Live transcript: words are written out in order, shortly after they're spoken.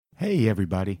Hey,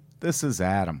 everybody. This is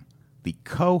Adam, the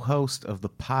co-host of the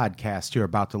podcast you're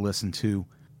about to listen to,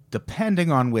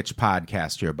 depending on which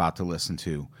podcast you're about to listen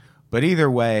to. But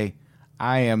either way,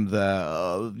 I am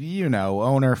the,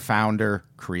 owner, founder,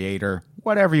 creator,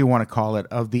 whatever you want to call it,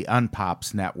 of the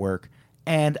Unpops Network.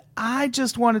 And I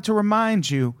just wanted to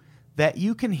remind you that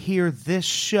you can hear this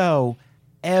show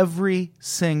every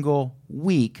single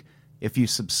week if you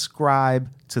subscribe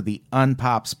to the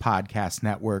Unpops Podcast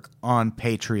Network on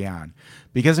Patreon.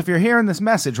 Because if you're hearing this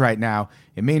message right now,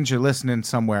 it means you're listening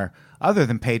somewhere other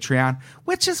than Patreon,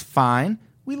 which is fine.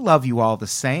 We love you all the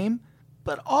same.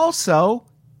 But also,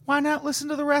 why not listen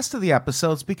to the rest of the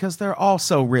episodes, because they're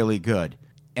also really good.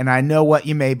 And I know what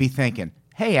you may be thinking.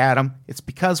 Hey, Adam, it's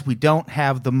because we don't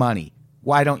have the money.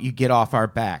 Why don't you get off our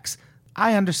backs?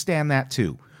 I understand that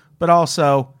too. But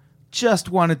also, just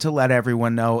wanted to let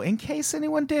everyone know, in case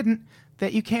anyone didn't,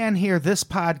 that you can hear this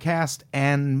podcast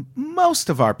and most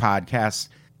of our podcasts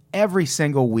every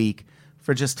single week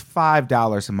for just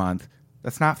 $5 a month.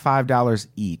 That's not $5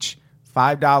 each.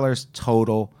 $5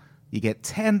 total. You get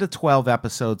 10 to 12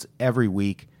 episodes every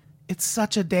week. It's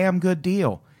such a damn good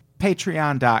deal.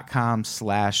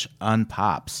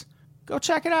 Patreon.com/unpops. Go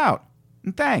check it out.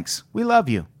 And thanks. We love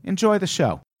you. Enjoy the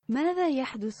show. ماذا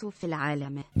يحدث في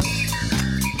العالم؟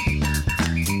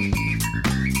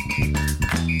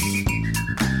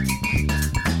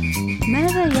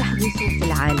 ماذا يحدث في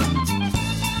العالم؟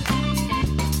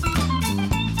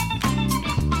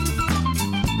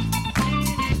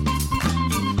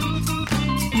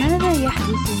 ماذا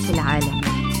يحدث في العالم؟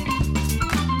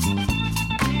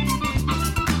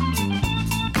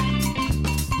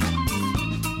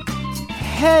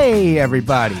 Hey,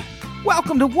 everybody.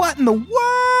 Welcome to What in the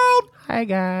World? Hi,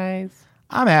 guys.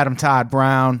 I'm Adam Todd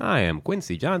Brown, I am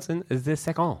Quincy Johnson, the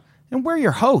second. and we're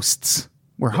your hosts.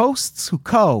 We're hosts who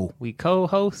co. We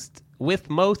co-host with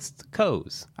most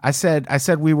co's. I said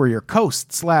we were your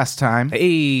coasts last time.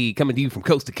 Hey, coming to you from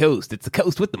coast to coast. It's the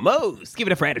coast with the most. Give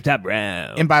it up for Adam Todd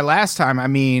Brown. And by last time, I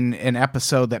mean an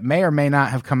episode that may or may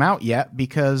not have come out yet,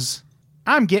 because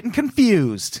I'm getting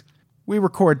confused. We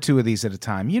record 2 of these at a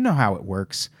time. You know how it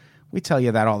works. We tell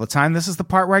you that all the time. This is the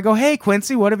part where I go, hey,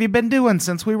 Quincy, what have you been doing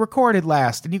since we recorded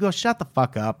last? And you go, shut the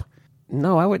fuck up.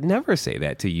 No, I would never say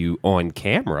that to you on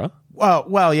camera.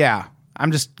 Well, yeah.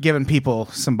 I'm just giving people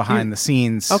some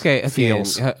behind-the-scenes Okay,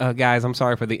 feels. guys, I'm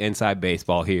sorry for the inside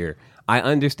baseball here. I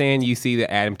understand you see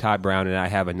that Adam Todd Brown and I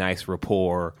have a nice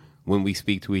rapport when we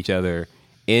speak to each other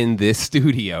in this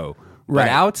studio. Right. But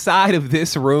outside of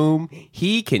this room,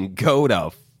 he can go to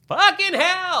fucking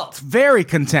hell. Very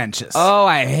contentious. Oh,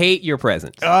 I hate your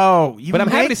presence. But But I'm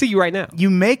happy to see you right now. You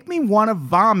make me want to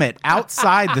vomit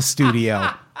outside the studio.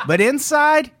 But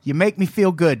inside, you make me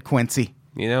feel good, Quincy.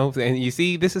 You know, and you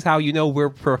see, this is how you know we're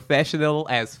professional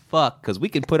as fuck, because we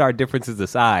can put our differences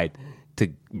aside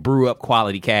to brew up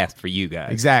quality cast for you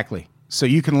guys. Exactly. So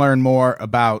you can learn more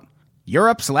about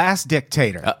Europe's last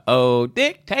dictator. Uh-oh,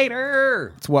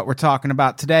 dictator! That's what we're talking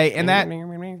about today. And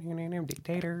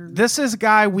Dictator. this is a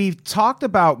guy we've talked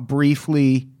about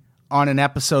briefly on an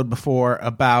episode before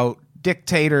about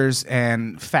dictators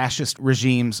and fascist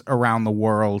regimes around the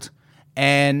world.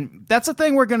 And that's a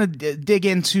thing we're going to dig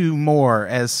into more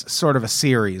as sort of a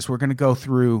series. We're going to go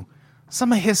through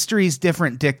some of history's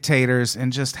different dictators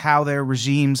and just how their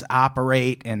regimes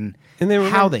operate and then remember,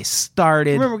 how they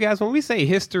started. Remember, guys, when we say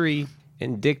history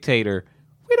and dictator,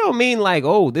 we don't mean like,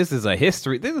 oh, this is a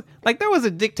history. Like, there was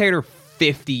a dictator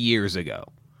 50 years ago.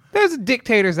 There's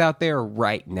dictators out there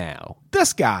right now.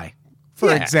 This guy,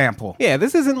 for example. Yeah,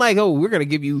 this isn't like, oh, we're going to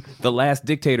give you the last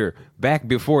dictator back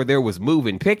before there was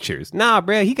moving pictures. Nah,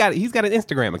 bruh, he's got an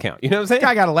Instagram account. You know what I'm saying? This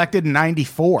guy got elected in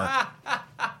 94.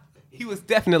 He was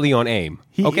definitely on AIM.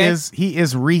 He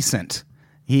is recent.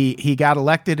 He got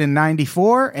elected in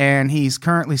 94, and he's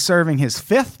currently serving his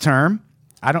 5th term.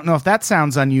 I don't know if that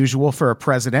sounds unusual for a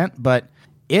president, but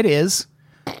it is.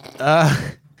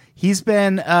 He's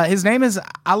been, his name is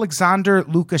Alexander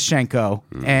Lukashenko,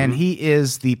 and he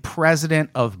is the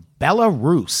president of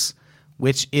Belarus,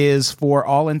 which is, for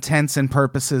all intents and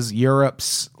purposes,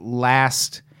 Europe's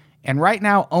last, and right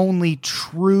now only,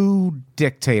 true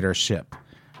dictatorship.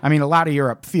 I mean, a lot of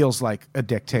Europe feels like a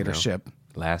dictatorship.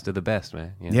 Last of the best,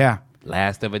 man. Yeah.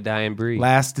 Last of a dying breed.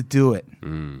 Last to do it.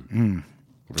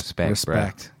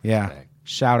 Respect. Yeah. Respect.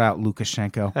 Shout out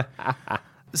Lukashenko.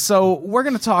 So we're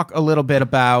going to talk a little bit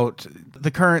about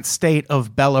the current state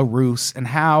of Belarus and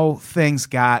how things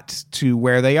got to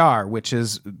where they are, which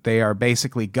is they are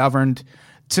basically governed.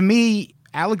 To me,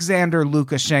 Alexander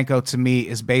Lukashenko, to me,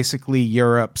 is basically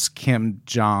Europe's Kim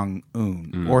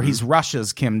Jong-un, or he's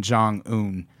Russia's Kim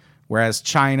Jong-un, whereas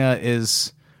China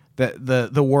is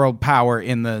the world power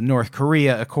in the North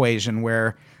Korea equation,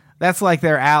 where that's like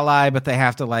their ally, but they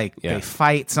have to they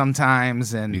fight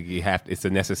sometimes, and You have it's a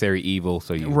necessary evil.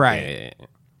 So you Right.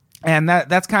 And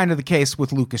that's kind of the case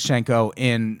with Lukashenko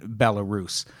in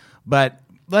Belarus. But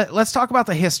let's talk about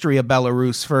the history of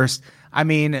Belarus first. I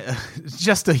mean,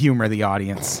 just to humor the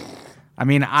audience. I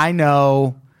mean, I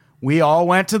know we all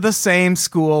went to the same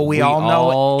school. We all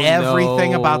know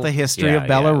everything about the history of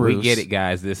Belarus. We get it,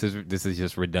 guys. This is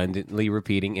just redundantly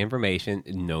repeating information.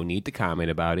 No need to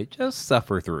comment about it. Just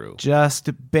suffer through.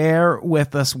 Just bear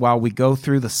with us while we go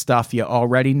through the stuff you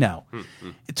already know.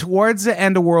 Towards the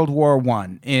end of World War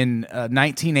I, in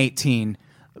 1918,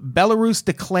 Belarus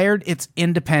declared its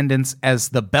independence as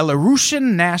the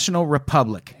Belarusian National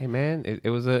Republic. Hey, man, it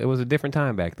was a different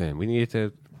time back then. We needed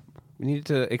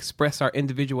to express our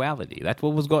individuality. That's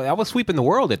what was going. I was sweeping the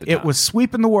world at the time. It was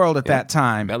sweeping the world at that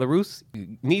time. Belarus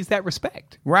needs that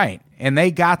respect. Right. And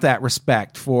they got that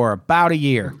respect for about a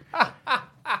year.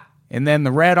 And then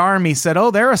the Red Army said, oh,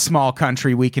 they're a small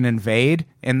country we can invade.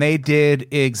 And they did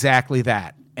exactly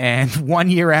that. And 1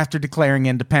 year after declaring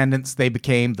independence, they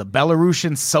became the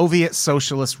Belarusian Soviet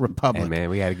Socialist Republic. Hey, man,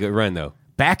 we had a good run, though.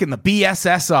 Back in the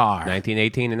BSSR.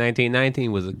 1918 and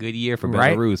 1919 was a good year for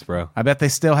Right? Belarus, bro. I bet they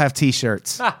still have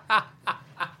T-shirts.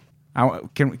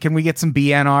 Can we get some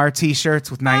BNR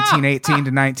T-shirts with 1918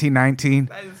 to 1919?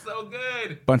 That is so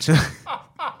good.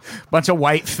 Bunch of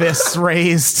white fists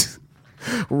raised,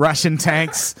 Russian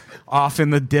tanks off in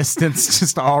the distance,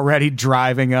 just already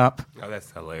driving up. Oh, that's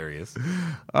hilarious.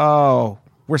 Oh,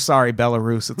 we're sorry,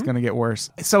 Belarus. It's going to get worse.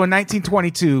 So in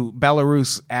 1922,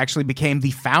 Belarus actually became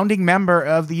the founding member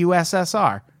of the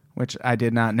USSR, which I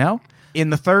did not know. In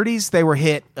the 30s, they were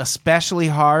hit especially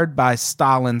hard by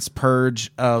Stalin's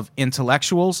purge of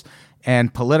intellectuals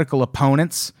and political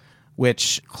opponents,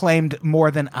 which claimed more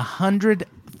than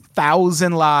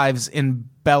 100,000 lives in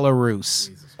Belarus.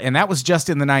 And that was just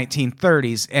in the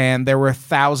 1930s, and there were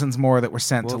thousands more that were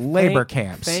sent to labor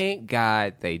camps. Thank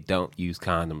God they don't use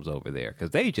condoms over there, because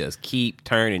they just keep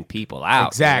turning people out.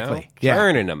 Exactly. You know? Yeah.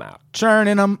 Turning them out.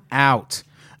 Churning them out.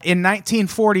 In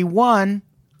 1941,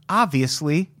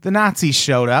 obviously, the Nazis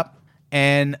showed up,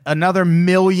 and another 1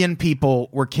 million people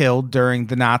were killed during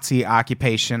the Nazi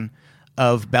occupation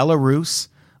of Belarus.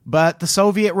 But the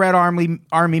Soviet Red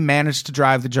Army managed to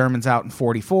drive the Germans out in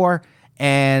 1944,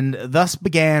 and thus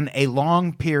began a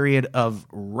long period of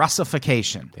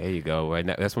Russification. There you go. Right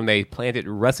now, that's when they planted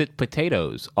russet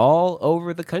potatoes all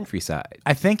over the countryside.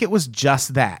 I think it was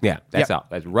just that. Yeah, that's Yep. all.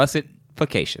 That's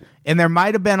russification. And there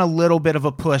might have been a little bit of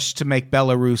a push to make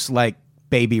Belarus like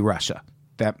baby Russia.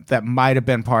 That might have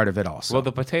been part of it also. Well,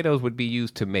 the potatoes would be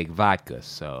used to make vodka,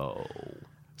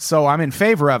 so I'm in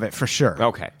favor of it for sure.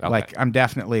 Okay. Like I'm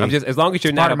definitely. I'm just as long as you're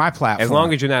it's not part of my platform. As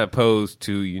long as you're not opposed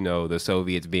to the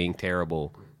Soviets being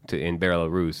terrible in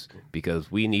Belarus,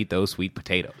 because we need those sweet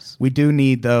potatoes. We do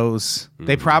need those.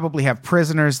 They probably have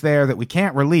prisoners there that we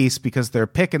can't release because they're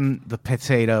picking the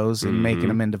potatoes and making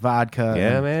them into vodka.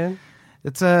 Yeah, and man.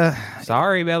 It's a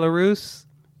Sorry, Belarus.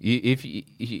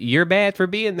 You're bad for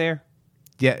being there.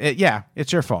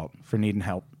 it's your fault for needing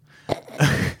help.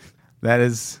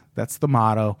 That's the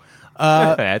motto.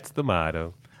 That's the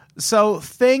motto. So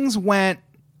things went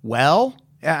well.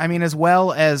 I mean, as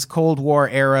well as Cold War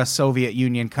era Soviet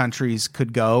Union countries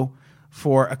could go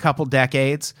for a couple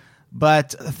decades, but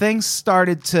things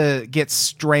started to get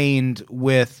strained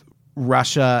with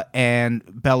Russia and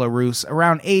Belarus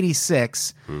around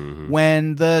 86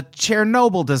 when the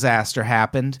Chernobyl disaster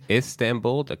happened.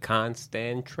 Istanbul to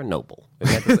Constantinople.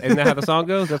 Isn't that how the song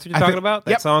goes? That's what you're talking about?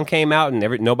 That yep. song came out and it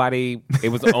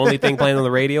was the only thing playing on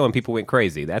the radio and people went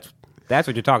crazy. That's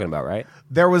what you're talking about, right?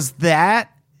 There was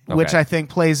that, which Okay. I think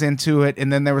plays into it,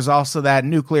 and then there was also that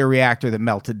nuclear reactor that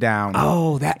melted down.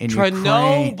 Oh, that in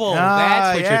Chernobyl. Ukraine.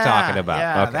 That's what you're Yeah, talking about.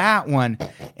 Yeah, Okay. that one.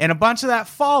 And a bunch of that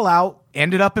fallout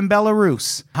ended up in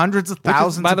Belarus. Hundreds of Which is,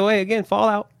 thousands. by the way, again,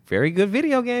 Fallout, very good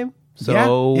video game.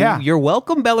 So Yeah. you're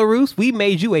welcome, Belarus. We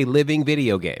made you a living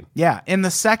video game. Yeah, and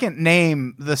the second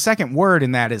word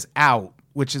in that is out,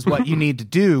 which is what you need to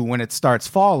do when it starts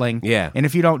falling. Yeah. And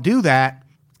if you don't do that,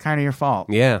 it's kind of your fault.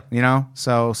 Yeah.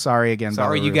 So sorry again,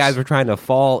 Sorry Belarus. you guys were trying to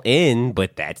fall in,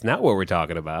 but that's not what we're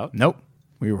talking about. Nope.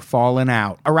 We were falling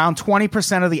out. Around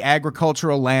 20% of the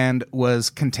agricultural land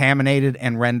was contaminated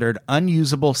and rendered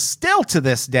unusable still to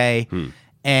this day,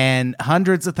 and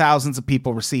hundreds of thousands of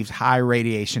people received high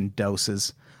radiation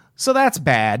doses. So that's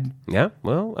bad. Yeah,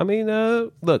 well, I mean,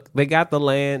 look, they got the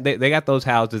land, they got those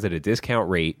houses at a discount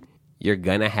rate. You're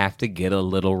going to have to get a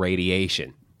little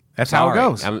radiation. That's how it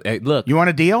goes. Look, You want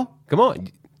a deal? come on.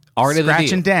 Art of the Scratch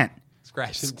deal. and dent.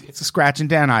 Scratch and dent. It's a scratch and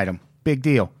dent item. Big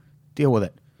deal. Deal with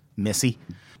it. Missy.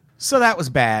 So that was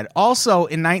bad. Also,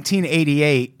 in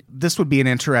 1988, this would be an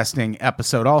interesting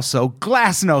episode also,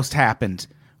 Glasnost happened,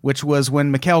 which was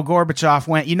when Mikhail Gorbachev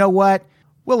went, you know what?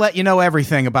 We'll let you know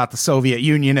everything about the Soviet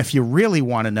Union if you really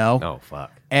want to know. Oh,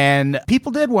 fuck. And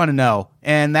people did want to know.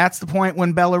 And that's the point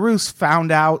when Belarus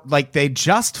found out, like they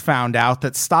just found out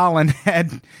that Stalin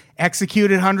had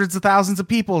executed hundreds of thousands of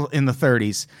people in the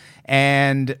 30s.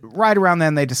 And right around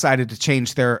then, they decided to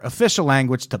change their official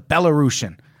language to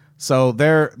Belarusian. So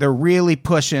they're really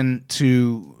pushing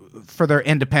for their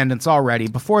independence already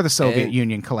before the Soviet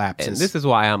Union collapses. And this is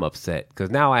why I'm upset, because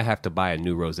now I have to buy a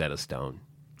new Rosetta Stone.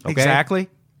 Okay? Exactly.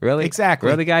 Really? Exactly.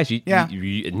 Really, guys?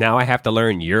 Now I have to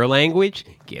learn your language?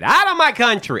 Get out of my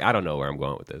country! I don't know where I'm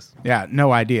going with this. Yeah,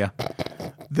 no idea.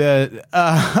 But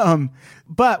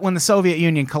when the Soviet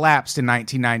Union collapsed in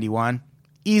 1991,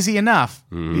 easy enough,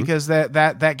 because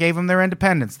that gave them their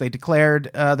independence. They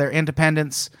declared their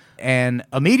independence and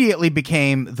immediately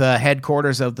became the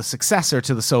headquarters of the successor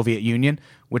to the Soviet Union,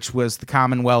 which was the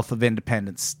Commonwealth of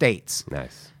Independent States.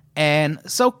 Nice. And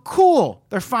so cool.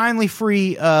 They're finally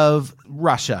free of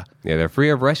Russia. Yeah, they're free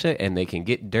of Russia, and they can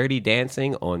get Dirty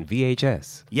Dancing on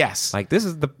VHS. Yes. Like this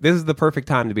is the perfect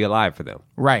time to be alive for them.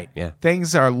 Right. Yeah.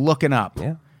 Things are looking up.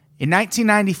 Yeah. In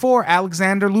 1994,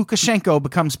 Alexander Lukashenko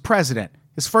becomes president.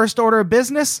 His first order of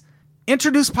business: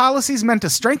 introduce policies meant to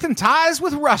strengthen ties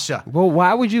with Russia. Well,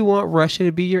 why would you want Russia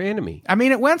to be your enemy? I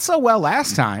mean, it went so well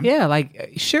last time. Yeah,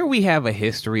 like sure we have a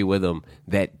history with them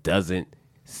that doesn't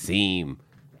seem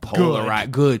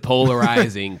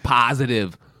polarizing,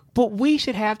 positive, but we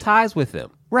should have ties with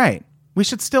them. Right. We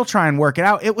should still try and work it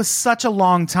out. It was such a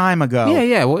long time ago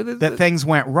Yeah. Well, that things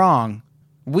went wrong.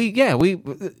 We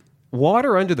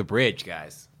water under the bridge,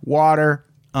 guys. Water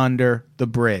under the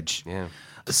bridge. Yeah.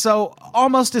 So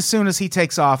almost as soon as he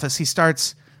takes office, he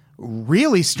starts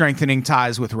really strengthening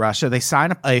ties with Russia. They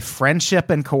sign up a friendship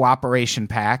and cooperation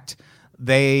pact.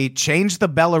 They change the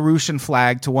Belarusian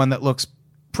flag to one that looks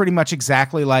pretty much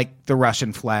exactly like the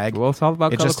Russian flag. Well, it's all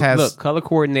about color. color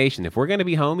coordination. If we're going to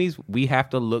be homies, we have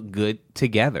to look good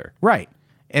together. Right.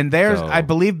 And I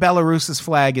believe Belarus's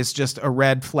flag is just a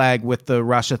red flag with the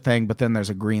Russia thing, but then there's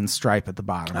a green stripe at the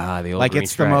bottom. The old like green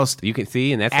it's stripe. the most you can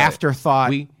see, and that's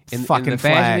afterthought fucking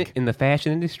flag. In the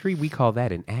fashion industry, we call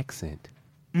that an accent.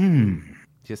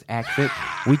 Just accent.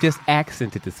 We just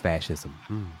accented this fascism.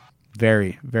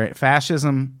 Very, very.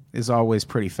 Fascism is always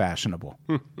pretty fashionable.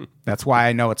 That's why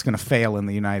I know it's going to fail in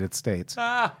the United States.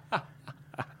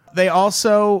 They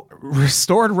also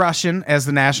restored Russian as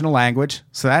the national language,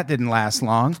 so that didn't last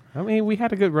long. I mean, we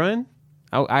had a good run.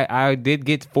 I did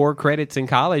get 4 credits in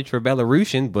college for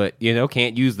Belarusian, but,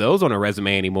 can't use those on a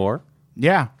resume anymore.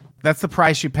 Yeah, that's the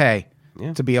price you pay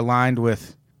to be aligned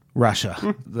with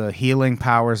Russia, the healing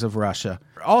powers of Russia.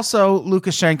 Also,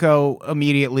 Lukashenko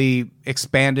immediately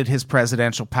expanded his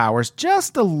presidential powers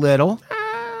just a little.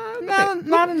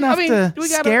 Not enough to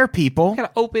scare people.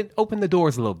 Gotta open the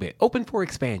doors a little bit. Open for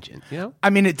expansion, I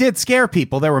mean, it did scare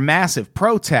people. There were massive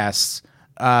protests.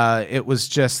 It was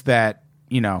just that,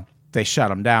 they shut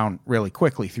them down really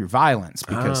quickly through violence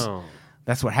because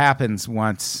that's what happens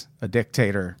once a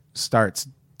dictator starts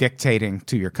dictating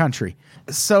to your country.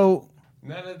 So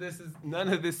none of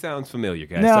this sounds familiar,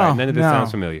 guys. Sorry, none of this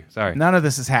sounds familiar. Sorry. None of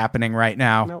this is happening right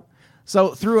now. Nope.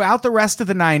 So throughout the rest of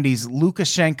the 90s,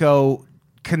 Lukashenko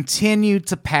continued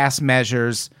to pass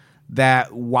measures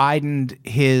that widened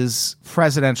his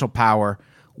presidential power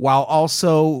while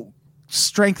also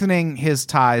strengthening his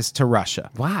ties to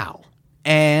Russia. Wow.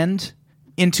 And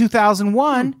in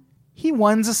 2001, he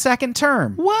won a second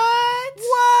term.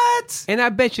 What? And I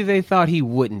bet you they thought he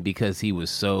wouldn't because he was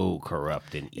so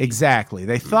corrupt and evil. Exactly.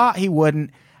 They thought he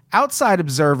wouldn't. Outside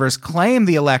observers claim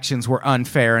the elections were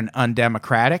unfair and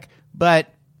undemocratic,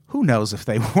 but who knows if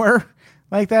they were?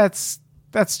 Like that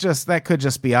could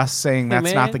just be us saying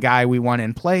that's not the guy we want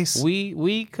in place.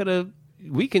 We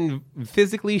can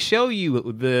physically show you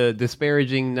the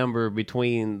disparaging number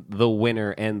between the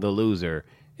winner and the loser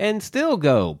and still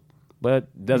go, but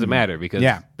it doesn't matter because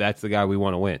that's the guy we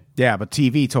want to win. Yeah, but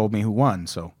TV told me who won,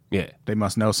 so they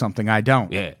must know something I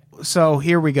don't. Yeah. So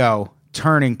here we go.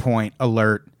 Turning point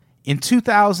alert. In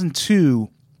 2002,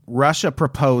 Russia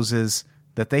proposes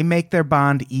that they make their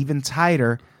bond even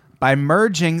tighter by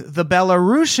merging the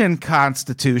Belarusian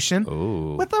constitution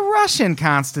with the Russian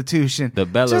constitution. The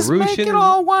Belarusian... Just make it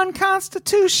all one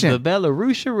constitution. The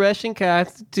Belarusian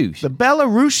constitution. The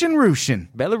Belarusian.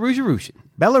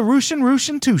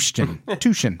 Belarusian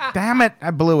Tushin. Damn it,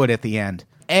 I blew it at the end.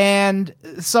 And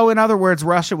so in other words,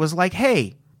 Russia was like,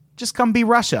 hey, just come be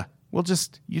Russia.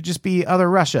 You just be other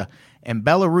Russia. And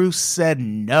Belarus said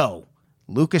no.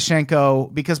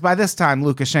 Lukashenko, because by this time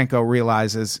Lukashenko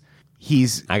realizes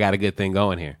I got a good thing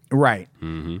going here. Right.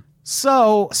 Mm-hmm.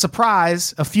 So,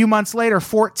 surprise, a few months later,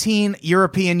 14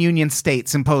 European Union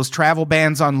states imposed travel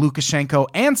bans on Lukashenko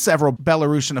and several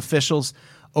Belarusian officials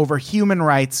over human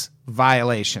rights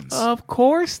violations. Of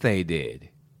course they did.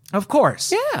 Of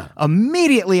course. Yeah.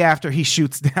 Immediately after he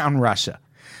shoots down Russia.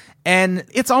 And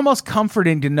it's almost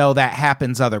comforting to know that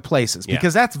happens other places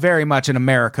because that's very much an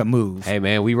America move. Hey,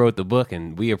 man, we wrote the book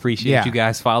and we appreciate you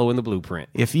guys following the blueprint.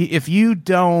 If you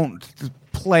don't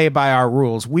play by our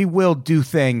rules, we will do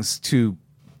things to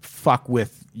fuck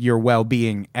with your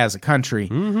well-being as a country.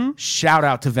 Mm-hmm. Shout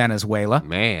out to Venezuela.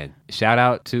 Man, shout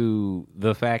out to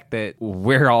the fact that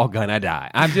we're all gonna die.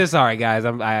 I'm just sorry, guys.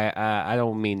 I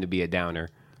don't mean to be a downer,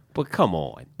 but come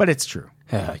on. But it's true.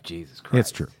 Oh, Jesus Christ.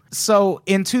 It's true. So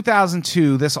in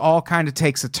 2002, this all kind of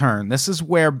takes a turn. This is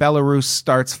where Belarus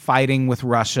starts fighting with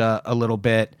Russia a little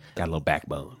bit. Got a little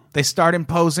backbone. They start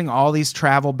imposing all these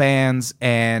travel bans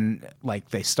and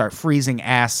they start freezing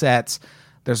assets.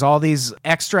 There's all these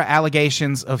extra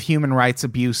allegations of human rights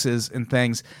abuses and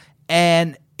things.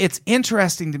 And it's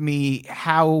interesting to me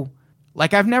how,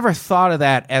 I've never thought of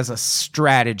that as a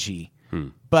strategy,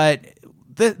 but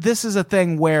this is a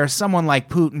thing where someone like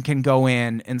Putin can go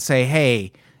in and say,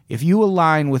 hey, if you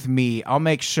align with me, I'll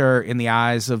make sure in the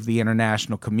eyes of the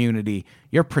international community,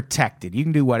 you're protected. You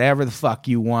can do whatever the fuck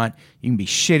you want. You can be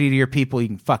shitty to your people. You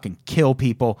can fucking kill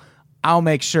people. I'll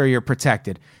make sure you're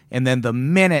protected. And then the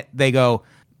minute they go,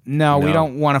 no, we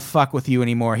don't want to fuck with you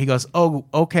anymore, he goes, oh,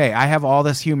 okay, I have all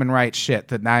this human rights shit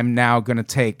that I'm now going to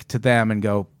take to them and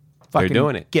go, fucking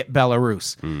doing it. Get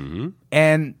Belarus. Mm-hmm.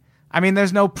 And I mean,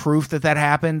 there's no proof that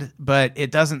happened, but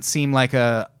it doesn't seem like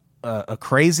a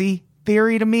crazy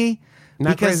theory to me.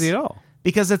 Not crazy at all.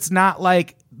 Because it's not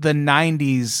like the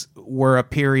 90s were a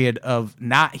period of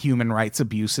not human rights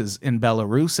abuses in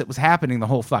Belarus. It was happening the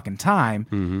whole fucking time.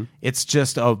 Mm-hmm. It's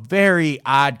just a very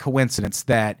odd coincidence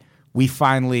that we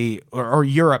finally, or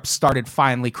Europe started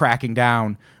finally cracking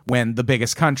down when the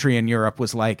biggest country in Europe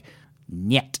was like,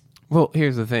 nyet. Well,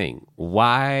 here's the thing.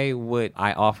 Why would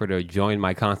I offer to join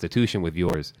my constitution with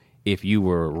yours if you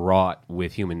were wrought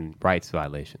with human rights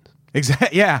violations?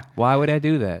 Exactly. Yeah. Why would I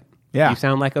do that? Yeah. You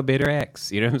sound like a bitter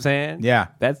ex. You know what I'm saying? Yeah.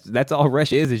 That's all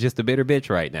Russia is just a bitter bitch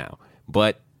right now.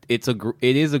 But it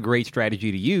is a great strategy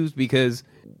to use because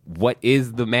what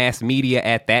is the mass media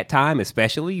at that time,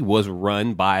 especially, was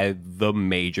run by the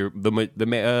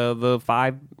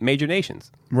five major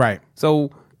nations. Right.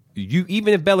 So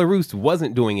even if Belarus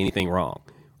wasn't doing anything wrong,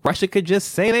 Russia could just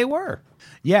say they were.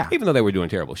 Yeah. Even though they were doing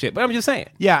terrible shit. But I'm just saying.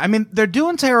 Yeah, I mean, they're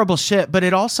doing terrible shit, but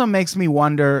it also makes me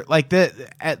wonder,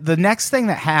 the next thing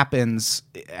that happens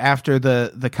after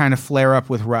the kind of flare-up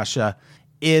with Russia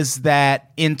is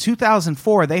that in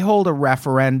 2004, they hold a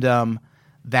referendum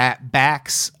that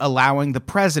backs allowing the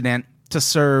president to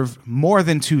serve more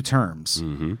than 2 terms.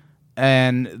 Mm-hmm.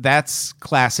 And that's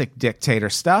classic dictator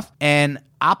stuff. And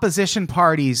opposition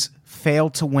parties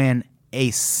failed to win a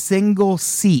single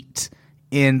seat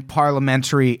in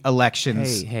parliamentary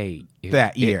elections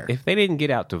that year. If they didn't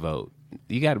get out to vote,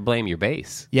 you got to blame your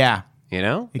base. Yeah. You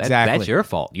know? Exactly. That's your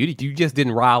fault. You just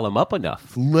didn't rile them up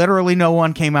enough. Literally no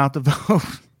one came out to vote.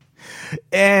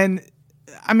 And,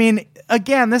 I mean,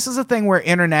 again, this is a thing where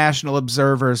international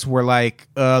observers were like,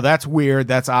 that's weird.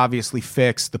 That's obviously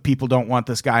fixed. The people don't want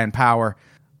this guy in power.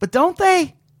 But don't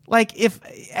they? If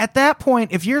at that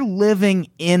point, if you're living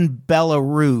in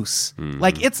Belarus,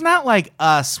 it's not like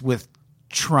us with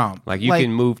Trump. You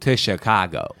can move to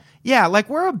Chicago. Yeah,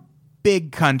 we're a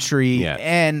big country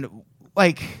and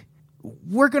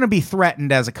we're going to be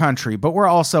threatened as a country, but we're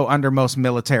also under most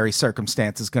military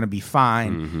circumstances going to be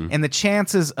fine. Mm-hmm. And the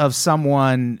chances of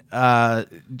someone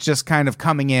just kind of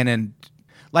coming in and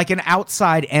an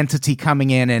outside entity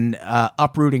coming in and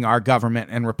uprooting our government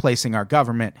and replacing our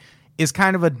government is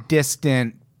kind of a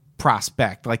distant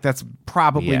prospect. That's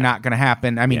probably not going to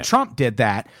happen. I mean, Trump did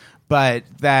that. But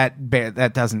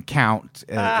that doesn't count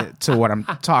to what I'm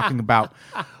talking about.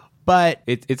 But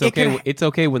it's okay. It's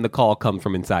okay when the call comes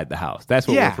from inside the house. That's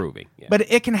what we're proving. Yeah. But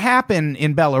it can happen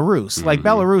in Belarus. Mm-hmm.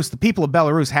 Belarus, the people of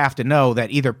Belarus have to know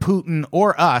that either Putin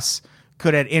or us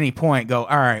could at any point go,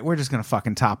 all right, we're just going to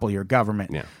fucking topple your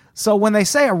government. Yeah. So when they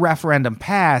say a referendum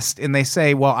passed and they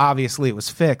say, well, obviously it was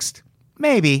fixed,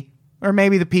 maybe. Or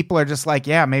maybe the people are just like,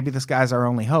 yeah, maybe this guy's our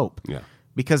only hope. Yeah.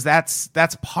 Because that's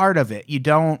part of it. You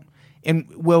don't. And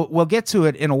we'll get to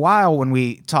it in a while when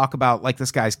we talk about this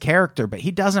guy's character, but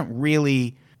he doesn't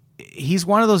really. He's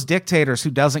one of those dictators who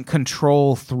doesn't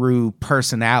control through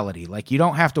personality. You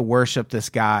don't have to worship this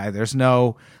guy. There's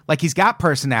no he's got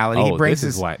personality. Oh, this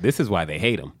is why they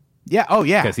hate him. Yeah. Oh,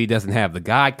 yeah. Because he doesn't have the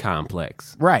God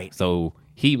complex. Right. So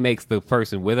he makes the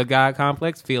person with a God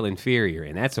complex feel inferior,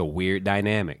 and that's a weird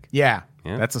dynamic. Yeah.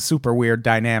 Yeah. That's a super weird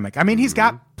dynamic. I mean, he's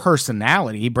got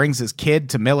personality. He brings his kid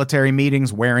to military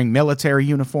meetings wearing military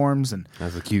uniforms, and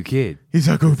That's a cute kid. he's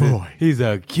a good boy. He's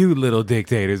a cute little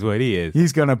dictator is what he is.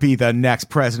 He's going to be the next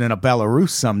president of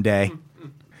Belarus someday.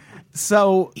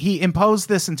 So he imposed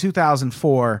this in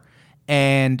 2004,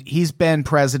 and he's been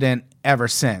president ever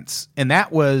since. And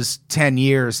that was 10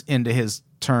 years into his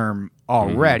term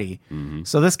already.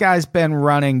 So this guy's been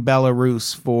running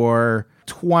Belarus for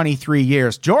 23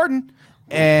 years. Jordan,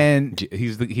 and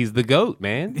He's the goat,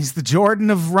 man. he's the Jordan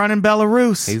of running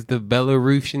Belarus. He's the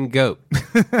Belarusian goat.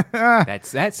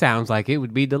 That sounds like it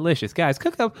would be delicious, guys.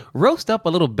 Roast up a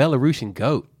little Belarusian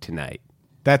goat tonight.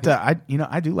 That I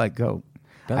do like goat.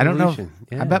 I don't know. Belarusian,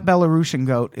 yeah. I bet Belarusian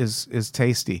goat is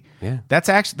tasty. Yeah. That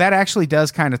actually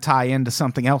does kind of tie into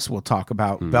something else we'll talk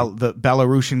about. The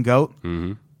Belarusian goat.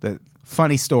 The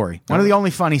funny story. One of the only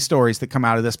funny stories that come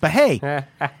out of this. But hey,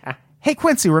 hey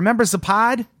Quincy, remember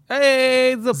Zapad?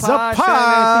 Hey,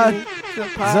 Zapad.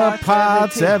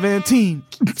 Zapad 17.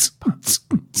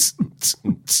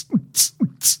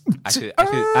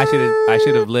 I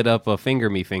should have lit up a finger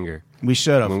me finger We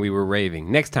should when have. we were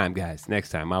raving. Next time, guys. Next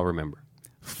time, I'll remember.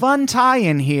 Fun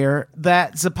tie-in here.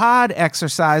 That Zapad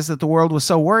exercise that the world was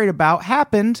so worried about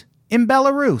happened in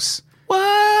Belarus,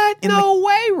 What? No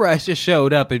way Russia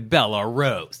showed up in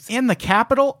Belarus. in the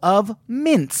capital of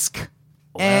Minsk.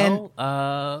 And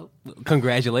Well,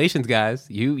 congratulations, guys.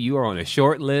 You are on a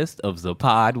short list of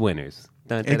Zapad winners.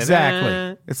 Dun, dun, dun, exactly,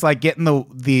 dun. it's like getting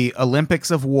the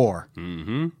Olympics of war.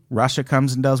 Russia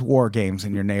comes and does war games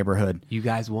in your neighborhood. You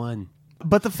guys won.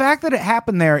 But the fact that it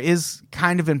happened there is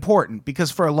kind of important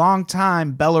because for a long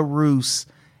time, Belarus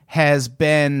has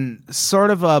been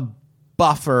sort of a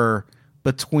buffer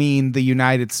between the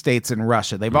United States and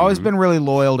Russia. They've always been really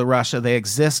loyal to Russia. They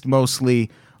exist mostly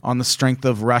on the strength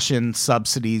of Russian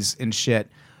subsidies and shit.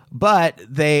 But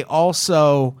they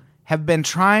also have been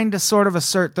trying to sort of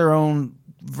assert their own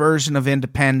version of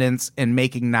independence and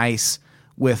making nice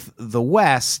with the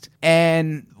West.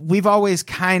 And we've always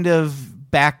kind of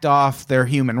backed off their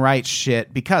human rights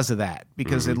shit because of that,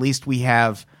 because at least we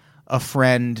have a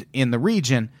friend in the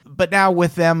region. But now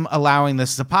with them allowing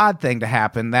this Zapad thing to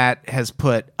happen, that has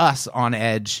put us on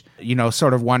edge,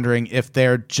 sort of wondering if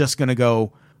they're just going to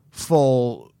go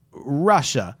full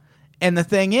Russia. And the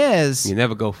thing is, You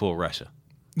never go full Russia.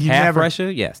 You half never-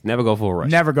 Russia? Yes. Never go full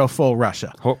Russia. never go full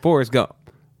Russia. Forrest Gump.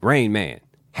 Rain Man.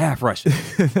 Half Russia.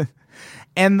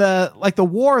 And the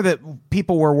war that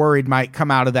people were worried might come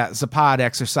out of that Zapad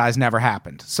exercise never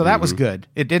happened. So that was good.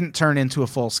 It didn't turn into a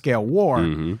full-scale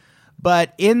war.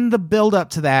 But in the build-up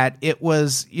to that, it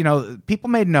was, people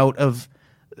made note of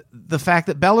the fact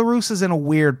that Belarus is in a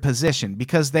weird position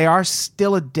because they are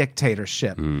still a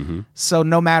dictatorship. So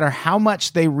no matter how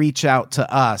much they reach out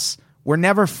to us, we're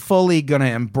never fully going to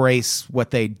embrace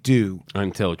what they do.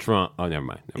 Until Trump. Oh, never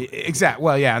mind. Exactly.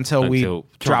 Well, yeah, until we Trump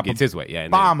drop gets a his way. Yeah,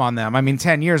 and bomb on them. I mean,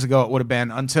 10 years ago, it would have been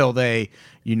until they,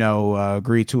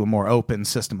 agree to a more open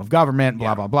system of government,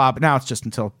 blah, blah, blah. But now it's just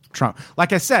until Trump.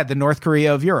 Like I said, the North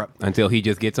Korea of Europe. Until he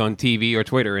just gets on TV or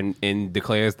Twitter and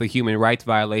declares the human rights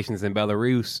violations in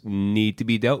Belarus need to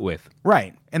be dealt with.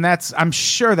 Right. And I'm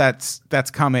sure that's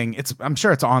coming. I'm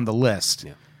sure it's on the list.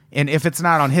 Yeah. And if it's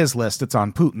not on his list, it's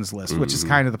on Putin's list, which is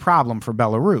kind of the problem for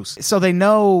Belarus. So they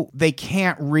know they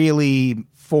can't really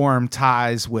form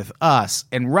ties with us,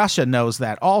 and Russia knows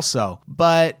that also.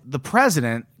 But the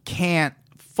president can't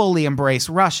fully embrace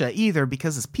Russia either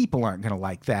because his people aren't going to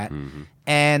like that.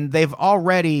 And they've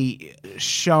already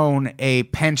shown a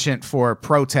penchant for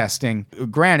protesting.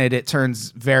 Granted, it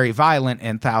turns very violent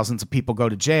and thousands of people go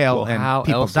to jail and how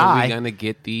people else die. are we going to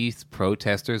get these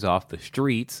protesters off the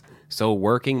streets so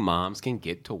working moms can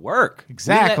get to work?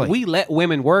 Exactly. We let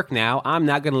women work now. I'm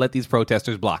not going to let these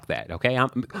protesters block that, okay?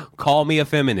 Call me a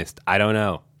feminist. I don't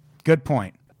know. Good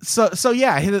point. So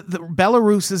yeah,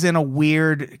 Belarus is in a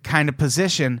weird kind of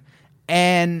position,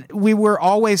 and we were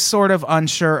always sort of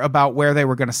unsure about where they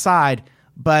were going to side,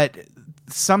 but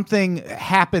something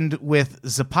happened with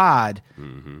Zapad.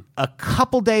 A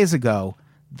couple days ago,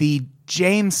 the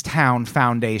Jamestown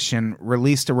Foundation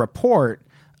released a report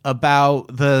about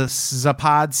the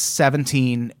Zapad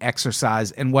 17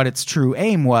 exercise and what its true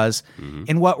aim was.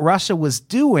 And what Russia was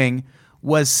doing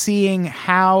was seeing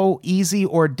how easy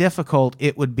or difficult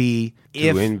it would be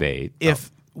To invade.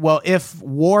 if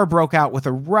war broke out with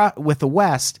the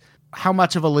West, how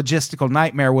much of a logistical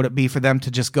nightmare would it be for them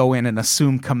to just go in and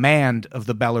assume command of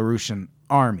the Belarusian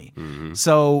army?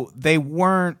 So they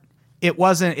weren't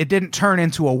it didn't turn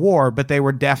into a war, but they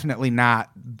were definitely not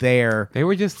there. They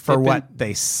were just for what they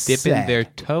dipping said. their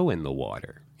toe in the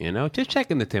water, just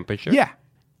checking the temperature. Yeah.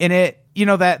 And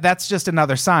that's just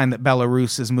another sign that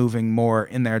Belarus is moving more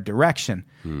in their direction.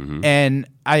 Mm-hmm. And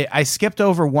I skipped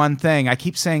over one thing. I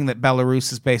keep saying that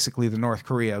Belarus is basically the North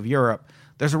Korea of Europe.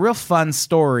 There's a real fun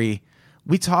story.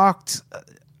 We talked,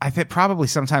 I think probably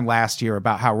sometime last year,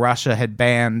 about how Russia had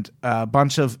banned a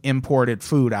bunch of imported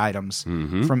food items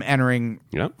from entering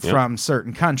from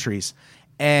certain countries.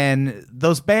 And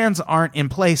those bans aren't in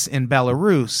place in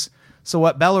Belarus. So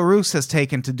what Belarus has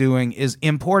taken to doing is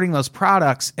importing those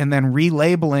products and then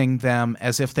relabeling them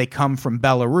as if they come from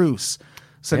Belarus.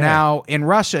 So now in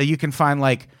Russia, you can find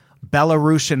like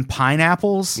Belarusian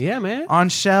pineapples on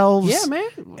shelves. Yeah, man.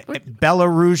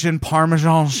 Belarusian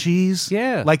Parmesan cheese.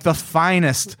 Yeah. Like the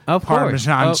finest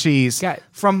Parmesan cheese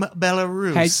from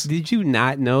Belarus. Hey, did you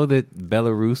not know that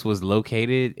Belarus was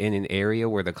located in an area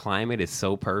where the climate is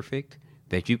so perfect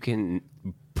that you can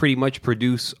pretty much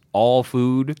produce all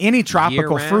food, any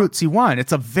tropical fruits you want?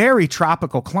 It's a very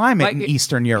tropical climate in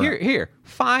Eastern Europe. Here,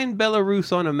 find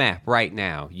Belarus on a map right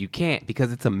now. You can't,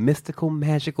 because it's a mystical,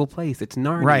 magical place. It's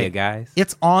Narnia, guys.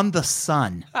 It's on the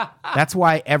sun. That's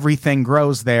why everything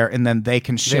grows there, and then they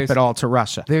can ship it all to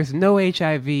Russia. There's no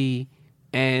HIV,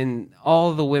 and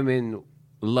all the women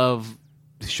love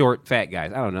short, fat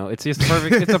guys. I don't know. It's just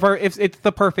perfect. It's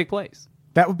the perfect place.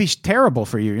 That would be terrible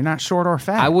for you. You're not short or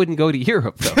fat. I wouldn't go to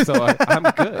Europe, though, so I'm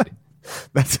good.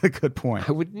 That's a good point.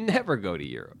 I would never go to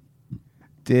Europe.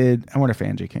 I wonder if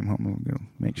Angie came home. We'll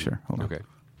make sure. Hold on. Okay.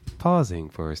 Pausing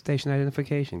for station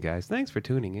identification, guys. Thanks for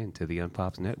tuning in to the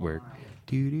Unpops Network.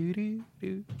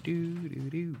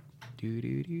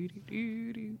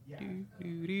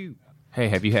 Hey,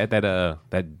 have you had that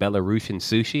Belarusian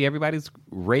sushi everybody's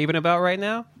raving about right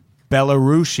now?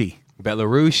 Belarusi.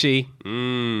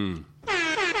 Mmm.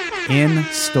 In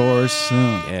stores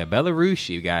soon. Yeah,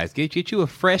 Belarusi, guys. Get you a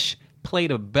fresh plate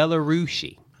of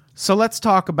Belarusi. So let's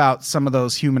talk about some of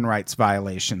those human rights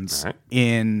violations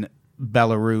in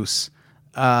Belarus.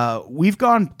 We've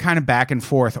gone kind of back and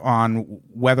forth on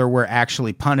whether we're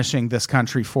actually punishing this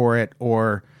country for it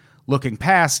or looking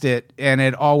past it, and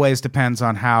it always depends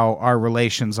on how our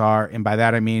relations are, and by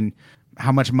that I mean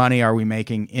how much money are we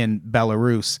making in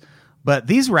Belarus. But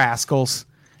these rascals,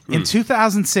 in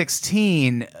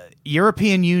 2016,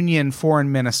 European Union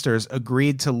foreign ministers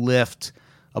agreed to lift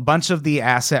a bunch of the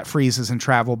asset freezes and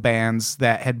travel bans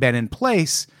that had been in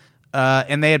place,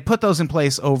 and they had put those in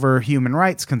place over human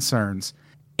rights concerns.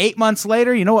 8 months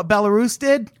later, you know what Belarus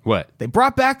did? What? They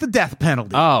brought back the death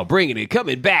penalty. Oh, bringing it,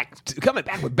 coming back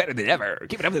with better than ever.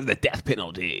 Give it up to the death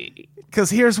penalty. Because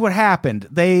here's what happened: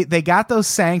 they got those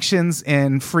sanctions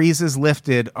and freezes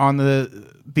lifted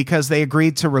because they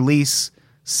agreed to release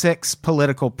 6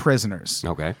 political prisoners.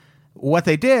 Okay. What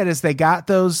they did is they got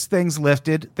those things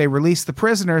lifted, they released the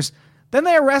prisoners, then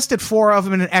they arrested 4 of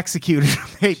them and executed them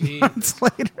 8 months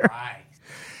later. Right.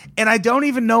 And I don't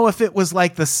even know if it was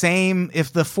like the same,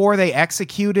 if the 4 they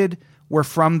executed were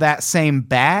from that same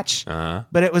batch,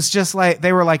 but it was just like,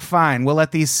 they were like, fine, we'll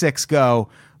let these 6 go,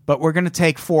 but we're going to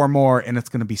take 4 more and it's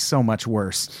going to be so much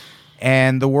worse.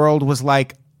 And the world was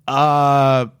like,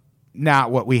 not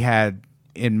what we had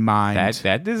in mind.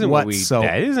 That isn't what we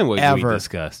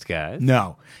discussed, guys.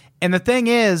 No. And the thing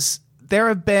is, there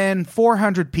have been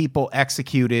 400 people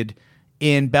executed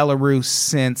in Belarus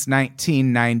since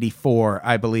 1994,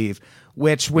 I believe,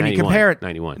 which when 91, you compare it...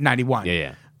 91.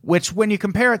 Yeah. Which when you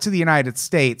compare it to the United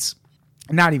States,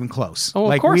 not even close. Oh,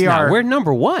 of course not. We're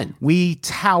number 1. We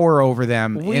tower over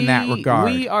them in that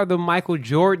regard. We are the Michael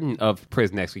Jordan of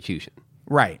prison execution.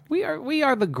 Right. We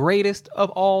are the greatest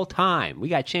of all time. We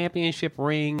got championship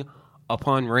ring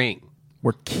upon ring.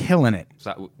 We're killing it.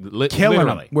 Killing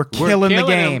them. We're killing the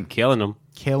game. Killing them.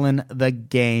 Killing the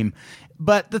game.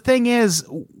 But the thing is,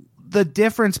 the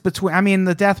difference between,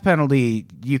 the death penalty,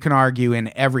 you can argue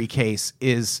in every case,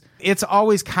 is it's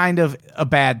always kind of a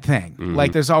bad thing. Mm-hmm.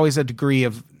 Like there's always a degree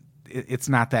of, it's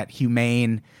not that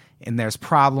humane and there's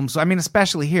problems.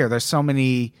 Especially here, there's so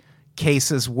many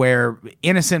cases where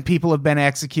innocent people have been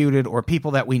executed or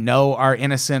people that we know are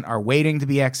innocent are waiting to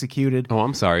be executed. Oh,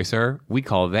 I'm sorry, sir. We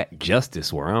call that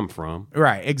justice where I'm from.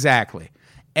 Right, exactly.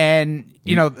 And,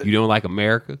 you don't like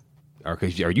America? Or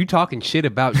are you talking shit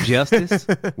about justice,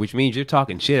 which means you're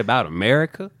talking shit about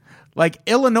America? Like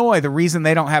Illinois, the reason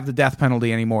they don't have the death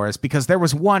penalty anymore is because there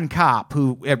was one cop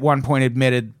who at one point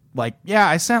admitted like, yeah,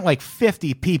 I sent like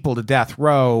 50 people to death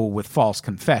row with false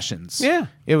confessions. Yeah.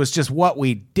 It was just what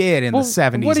we did in the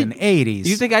 70s and 80s.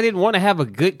 You think I didn't want to have a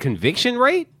good conviction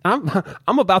rate?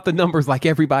 I'm about the numbers like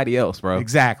everybody else, bro.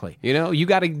 Exactly. You know, you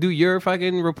got to do your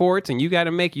fucking reports and you got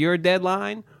to make your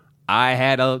deadline. I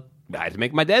had to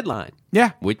make my deadline.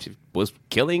 Yeah. Which was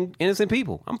killing innocent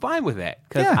people. I'm fine with that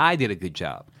because I did a good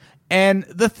job. And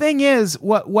the thing is,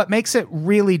 what makes it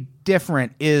really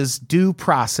different is due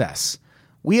process.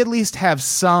 We at least have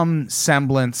some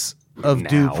semblance of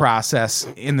due process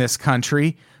in this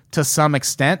country to some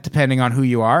extent, depending on who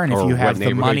you are and if you have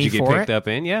the money you get for picked it. Up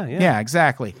in. Yeah. Yeah,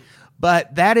 exactly.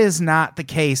 But that is not the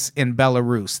case in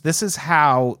Belarus. This is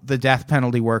how the death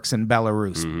penalty works in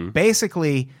Belarus.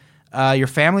 Basically, your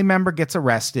family member gets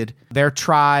arrested, they're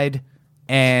tried,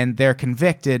 and they're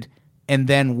convicted, and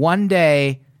then one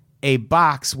day a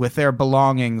box with their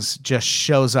belongings just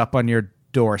shows up on your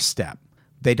doorstep.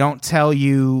 They don't tell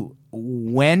you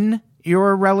when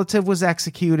your relative was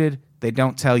executed. They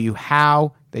don't tell you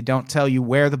how. They don't tell you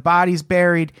where the body's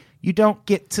buried. You don't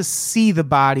get to see the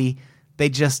body. They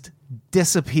just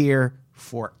disappear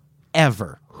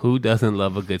forever. Who doesn't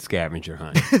love a good scavenger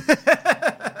hunt?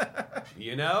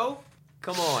 You know?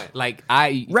 Come on. Like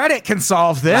Reddit can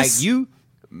solve this. Like you,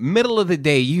 middle of the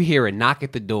day, you hear a knock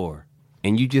at the door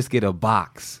and you just get a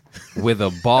box with a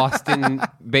Boston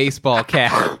baseball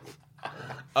cap,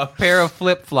 a pair of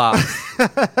flip-flops,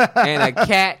 and a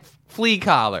cat flea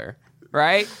collar,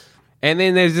 right? And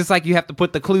then there's just like you have to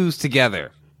put the clues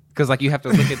together because like you have to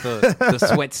look at the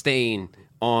sweat stain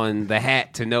on the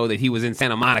hat to know that he was in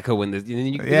Santa Monica when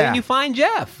then you find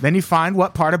Jeff. Then you find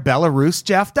what part of Belarus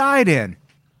Jeff died in.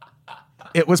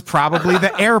 It was probably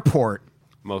the airport.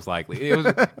 Most likely.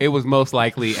 It was most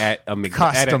likely at a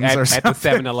Customs or at the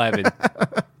 7-Eleven.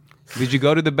 Did you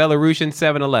go to the Belarusian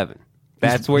 7-Eleven?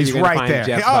 That's where you're going to find there.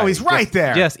 Jeff. Oh, he's right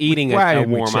there. Just eating a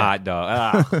warm hot dog.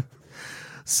 Ah.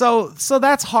 So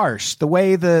that's harsh, the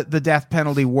way the death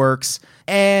penalty works.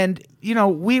 And, you know,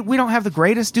 we don't have the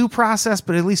greatest due process,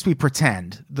 but at least we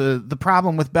pretend. The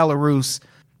problem with Belarus,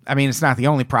 I mean, it's not the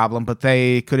only problem, but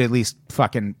they could at least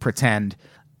fucking pretend.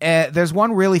 There's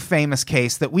one really famous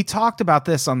case that we talked about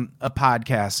this on a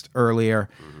podcast earlier.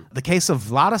 The case of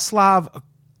Vladislav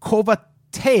Kovatev.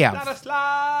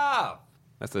 Vladislav!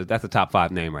 That's a top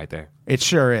 5 name right there. It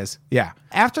sure is, yeah.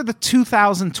 After the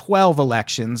 2012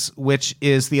 elections, which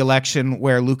is the election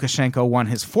where Lukashenko won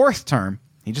his 4th term,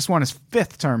 he just won his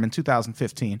 5th term in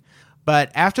 2015.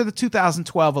 But after the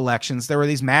 2012 elections, there were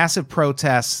these massive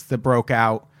protests that broke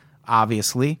out,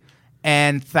 obviously,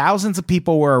 and thousands of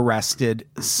people were arrested.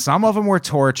 Some of them were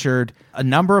tortured. A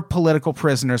number of political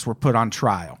prisoners were put on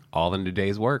trial. All in a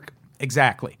day's work.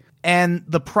 Exactly. And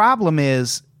the problem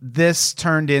is this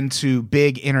turned into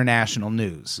big international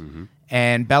news. Mm-hmm.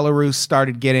 And Belarus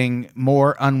started getting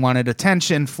more unwanted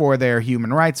attention for their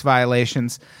human rights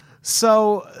violations.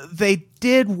 So they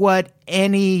did what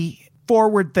any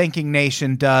forward-thinking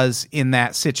nation does in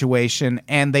that situation,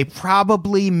 and they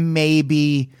probably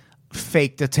maybe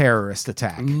faked a terrorist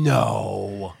attack.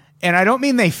 No. And I don't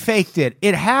mean they faked it.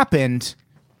 It happened.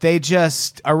 They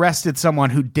just arrested someone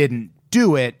who didn't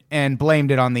do it and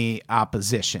blamed it on the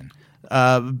opposition.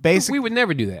 We would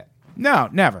never do that. No,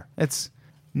 never. It's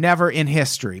never in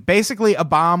history. Basically, a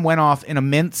bomb went off in a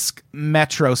Minsk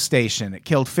metro station. It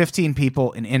killed 15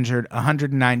 people and injured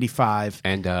 195.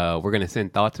 And we're going to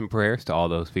send thoughts and prayers to all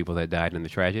those people that died in the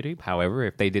tragedy. However,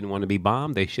 if they didn't want to be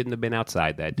bombed, they shouldn't have been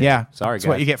outside that day. Yeah. Sorry, That's guys.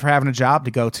 what you get for having a job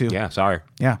to go to. Yeah, sorry.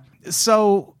 Yeah.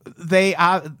 So they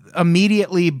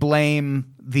immediately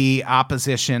blame the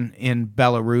opposition in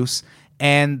Belarus,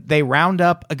 and they round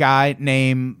up a guy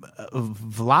named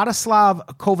Vladislav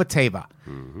Kovatev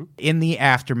in the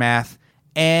aftermath.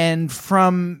 And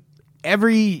from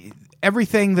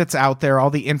everything that's out there,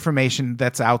 all the information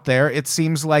that's out there, it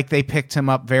seems like they picked him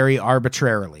up very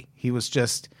arbitrarily. He was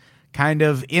just kind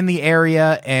of in the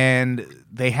area, and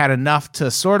they had enough to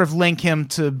sort of link him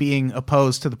to being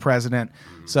opposed to the president.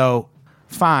 So,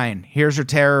 fine, here's your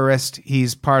terrorist.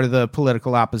 He's part of the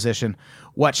political opposition.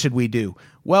 What should we do?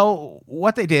 Well,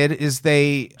 what they did is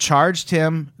they charged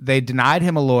him. They denied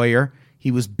him a lawyer. He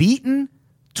was beaten,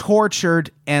 tortured,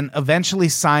 and eventually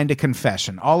signed a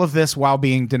confession. All of this while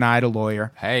being denied a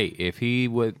lawyer. Hey, if he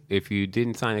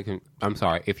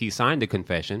signed a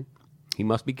confession, he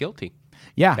must be guilty.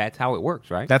 Yeah. That's how it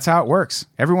works, right? That's how it works.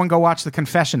 Everyone go watch the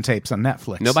confession tapes on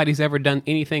Netflix. Nobody's ever done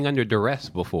anything under duress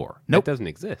before. Nope. That doesn't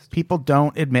exist. People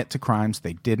don't admit to crimes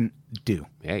they didn't do.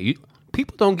 Yeah,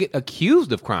 people don't get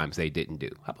accused of crimes they didn't do.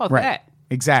 How about that?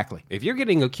 Exactly. If you're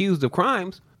getting accused of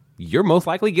crimes, you're most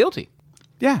likely guilty.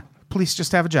 Yeah. Police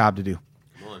just have a job to do.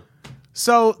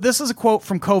 So this is a quote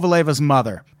from Kovaleva's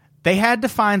mother. They had to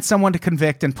find someone to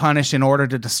convict and punish in order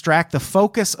to distract the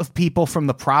focus of people from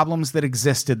the problems that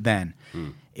existed then.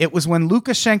 It was when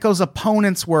Lukashenko's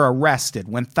opponents were arrested,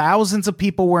 when thousands of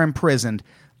people were imprisoned,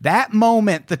 that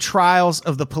moment the trials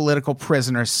of the political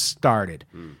prisoners started.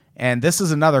 And this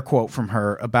is another quote from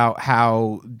her about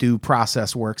how due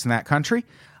process works in that country.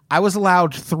 I was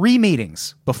allowed 3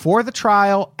 meetings before the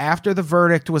trial, after the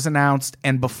verdict was announced,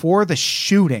 and before the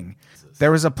shooting.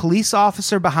 There was a police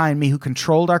officer behind me who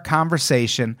controlled our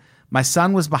conversation. My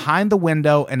son was behind the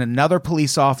window, and another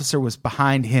police officer was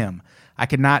behind him. I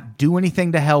could not do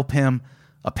anything to help him.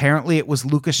 Apparently, it was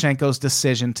Lukashenko's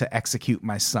decision to execute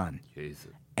my son. Jesus.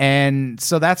 And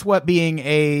so that's what being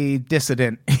a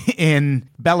dissident in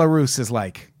Belarus is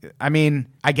like. I mean,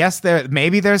 I guess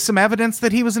maybe there's some evidence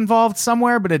that he was involved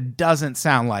somewhere, but it doesn't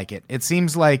sound like it. It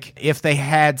seems like if they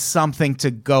had something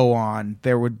to go on,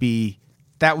 that would be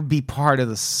part of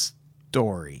the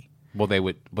story. Well, they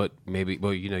would, but maybe,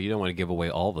 you don't want to give away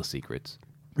all the secrets.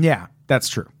 Yeah, that's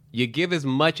true. You give as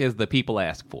much as the people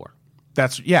ask for.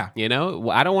 Yeah. I don't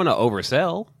want to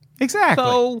oversell. Exactly.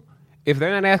 So if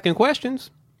they're not asking questions,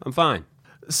 I'm fine.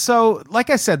 So, like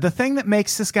I said, the thing that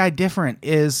makes this guy different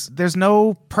is there's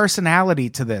no personality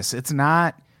to this. It's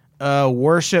not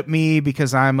worship me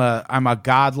because I'm a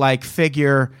godlike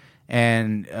figure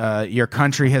and your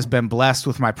country has been blessed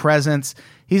with my presence.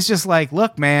 He's just like,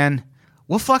 look, man,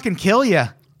 we'll fucking kill you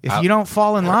if you don't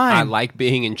fall in line. I like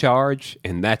being in charge,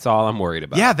 and that's all I'm worried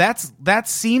about. Yeah, that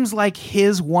seems like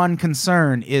his one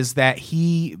concern is that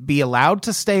he be allowed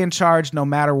to stay in charge no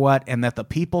matter what, and that the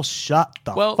people shut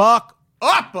the fuck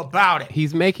up about it.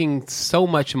 He's making so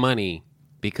much money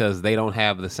because they don't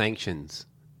have the sanctions.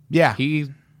 Yeah. He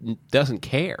doesn't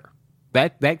care.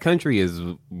 That country is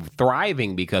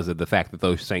thriving because of the fact that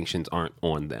those sanctions aren't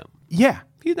on them. Yeah.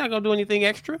 He's not going to do anything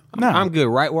extra. No. I'm good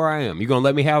right where I am. You going to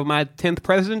let me have my 10th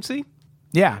presidency?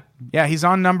 Yeah. Yeah, he's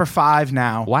on number 5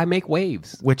 now. Why make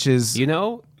waves? Which is... you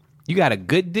got a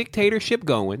good dictatorship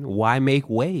going. Why make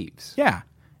waves? Yeah.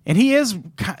 And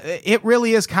it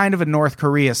really is kind of a North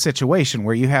Korea situation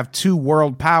where you have 2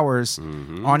 world powers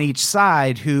on each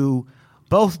side who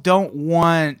both don't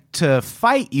want to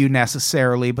fight you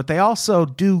necessarily, but they also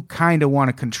do kind of want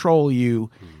to control you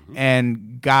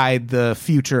and guide the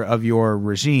future of your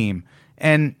regime.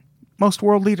 And most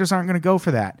world leaders aren't going to go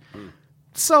for that.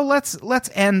 So let's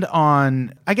end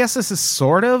on, I guess this is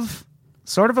sort of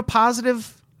a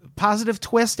positive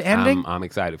twist ending. I'm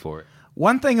excited for it.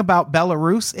 One thing about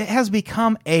Belarus, it has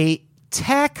become a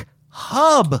tech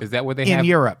hub. Is that where they in have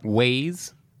Europe?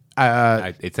 Waze?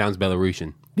 It sounds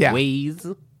Belarusian. Yeah.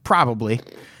 Waze? Probably.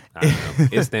 I don't know.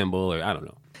 Istanbul, or I don't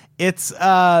know. It's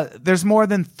there's more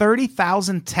than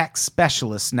 30,000 tech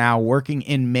specialists now working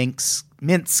in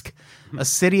Minsk, a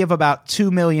city of about 2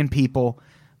 million people.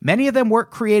 Many of them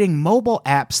work creating mobile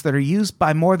apps that are used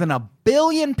by more than 1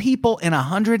 billion people in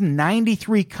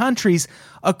 193 countries,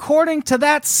 according to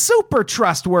that super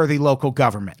trustworthy local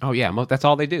government. Oh, yeah. That's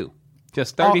all they do.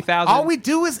 Just 30,000. All we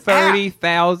do is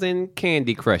 30,000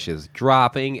 Candy Crushes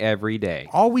dropping every day.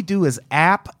 All we do is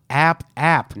app.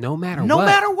 No matter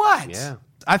what. Yeah.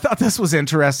 I thought this was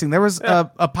interesting. There was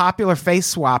a popular face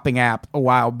swapping app a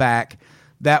while back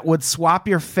that would swap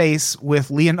your face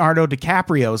with Leonardo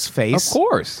DiCaprio's face. Of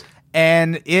course.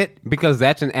 And because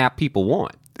that's an app people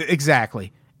want.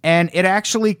 Exactly. And it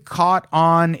actually caught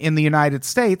on in the United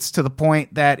States to the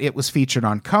point that it was featured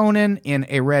on Conan in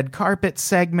a red carpet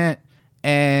segment.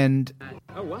 And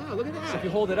oh, wow, look at that. So if you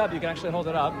hold it up, you can actually hold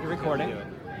it up. You're recording.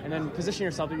 And then position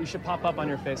yourself. You should pop up on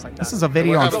your face like that. This is a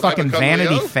video on fucking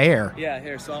Vanity Fair. Yeah,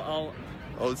 here. So I'll...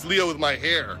 Oh, it's Leo with my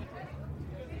hair.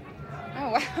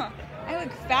 Oh, wow. I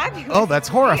look fabulous. Oh, that's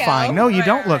horrifying. No, you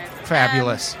don't look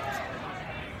fabulous.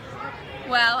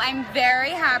 Well, I'm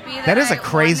very happy that that is a I won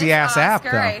crazy this ass app,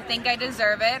 Oscar. though. I think I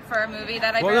deserve it for a movie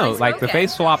that I well, barely no, like the spoke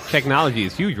face in. swap technology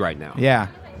is huge right now. Yeah.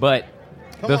 But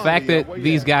the fact Leo, that where you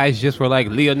these at? guys just were like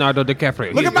Leonardo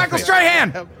DiCaprio. Look at Michael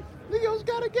Strahan. Leo's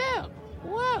got a gap.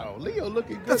 Wow, Leo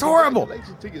looking good. That's horrible.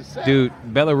 Congratulations to yourself. Dude,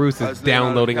 Belarus is That's Leonardo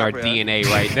downloading our DiCaprio. DNA,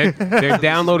 right? They're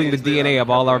downloading the DNA of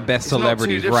all our best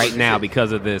celebrities right now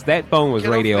because of this. That phone was Get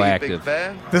off me, radioactive. big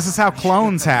fan. This is how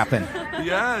clones happen.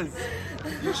 Yes.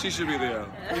 She should be there.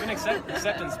 Give an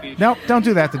acceptance speech. Nope, don't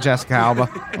do that to Jessica Alba.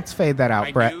 Let's fade that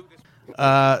out, Brett.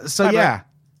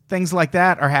 Things like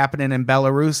that are happening in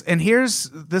Belarus. And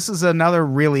this is another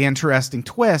really interesting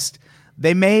twist.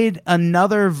 They made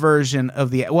another version of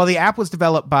the app was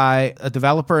developed by a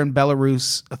developer in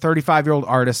Belarus, a 35-year-old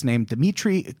artist named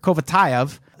Dmitry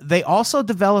Kovatayev. They also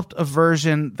developed a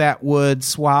version that would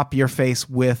swap your face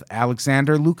with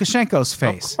Alexander Lukashenko's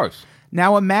face. Of course.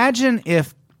 Now imagine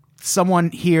if someone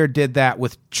here did that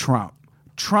with Trump.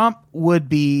 Trump would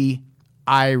be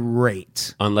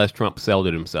irate. Unless Trump sold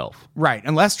it himself. Right.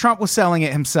 Unless Trump was selling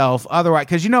it himself. Otherwise,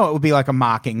 because it would be like a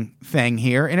mocking thing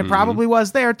here. And it probably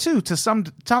was there too, to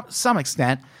some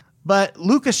extent. But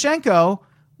Lukashenko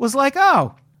was like,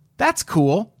 oh, that's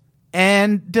cool.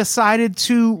 And decided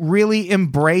to really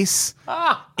embrace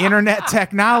internet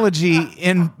technology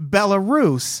in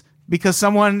Belarus because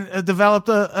someone developed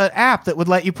an app that would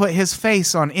let you put his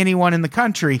face on anyone in the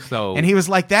country. And he was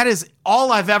like, that is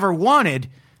all I've ever wanted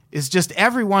is just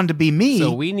everyone to be me.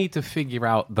 So we need to figure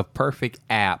out the perfect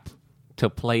app to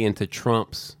play into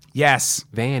Trump's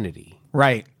vanity.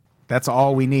 Right. That's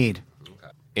all we need.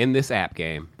 In this app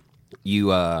game,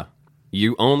 you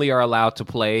only are allowed to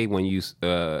play when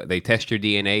they test your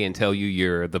DNA and tell you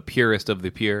you're the purest of the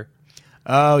pure.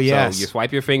 Oh, yes. So you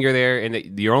swipe your finger there,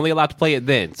 and you're only allowed to play it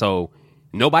then. So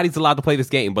nobody's allowed to play this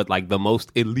game but like the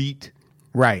most elite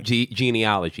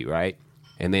genealogy, right?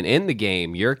 And then in the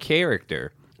game, your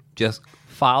character just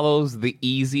follows the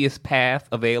easiest path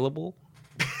available.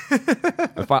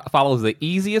 Follows the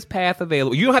easiest path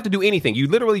available. You don't have to do anything. You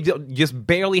literally just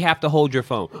barely have to hold your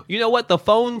phone. You know what? The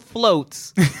phone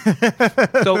floats.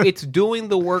 So it's doing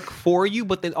the work for you,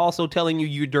 but then also telling you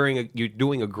you're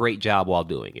doing a great job while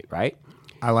doing it, right?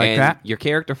 I like that. Your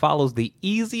character follows the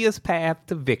easiest path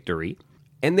to victory,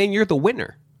 and then you're the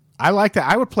winner. I like that.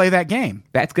 I would play that game.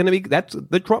 That's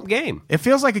the Trump game. It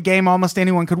feels like a game almost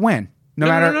anyone could win. No.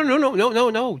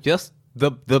 Just the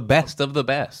best of the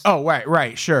best. Oh,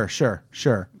 right. Sure.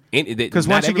 Because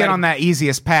once you get on that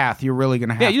easiest path, you're really going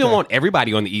to have to... Yeah, you don't want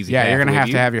everybody on the easy path. Yeah, you're going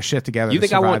to have your shit together. You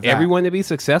think I want everyone to be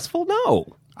successful? No.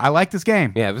 I like this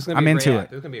game. Yeah, I'm into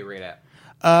it. This is going to be a great app.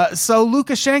 So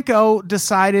Lukashenko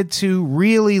decided to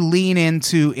really lean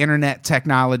into internet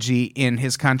technology in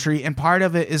his country, and part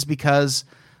of it is because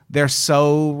they're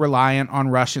so reliant on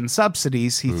Russian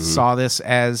subsidies. He saw this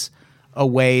as a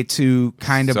way to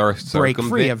kind of break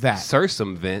free of that.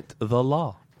 Circumvent the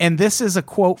law. And this is a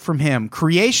quote from him.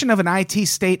 Creation of an IT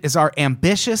state is our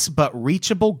ambitious but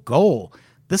reachable goal.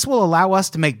 This will allow us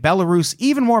to make Belarus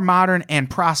even more modern and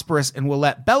prosperous and will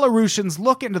let Belarusians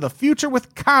look into the future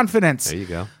with confidence. There you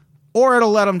go. Or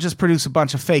it'll let them just produce a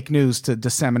bunch of fake news to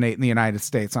disseminate in the United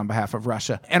States on behalf of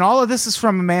Russia. And all of this is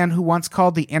from a man who once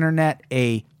called the internet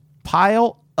a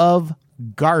pile of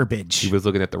garbage. He was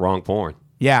looking at the wrong porn.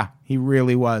 Yeah, he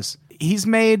really was. He's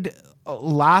made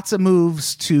lots of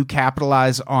moves to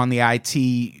capitalize on the IT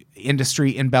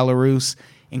industry in Belarus,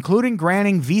 including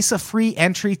granting visa-free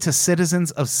entry to citizens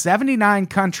of 79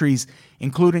 countries,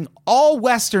 including all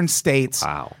Western states,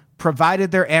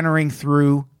 provided they're entering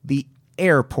through the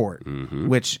airport,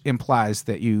 which implies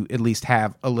that you at least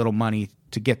have a little money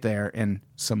to get there and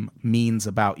some means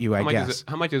about you, I guess.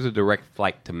 How much is a direct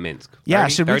flight to Minsk? Yeah,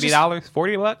 should we $30?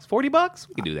 $40? $40?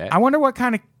 We can do that. I wonder what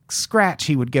kind of scratch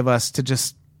he would give us to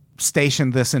just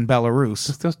station this in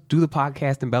Belarus. Just do the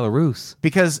podcast in Belarus.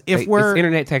 Because if it's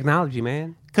internet technology,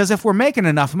 man. Because if we're making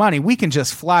enough money, we can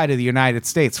just fly to the United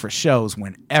States for shows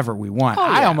whenever we want. Oh,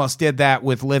 yeah. I almost did that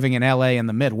with living in LA in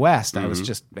the Midwest. I was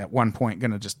just at one point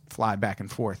going to just fly back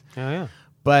and forth. Oh, yeah.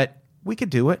 But we could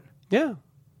do it. Yeah.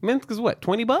 Minsk is what,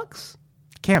 $20?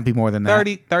 Can't be more than that.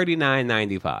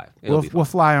 $39.95. We'll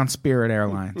fly on Spirit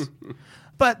Airlines.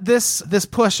 But this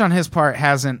push on his part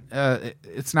hasn't.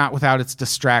 It's not without its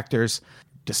detractors.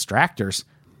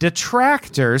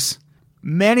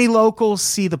 Many locals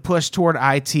see the push toward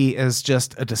IT as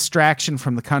just a distraction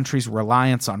from the country's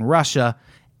reliance on Russia,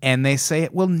 and they say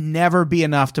it will never be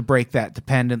enough to break that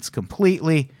dependence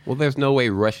completely. Well, there's no way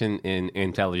Russian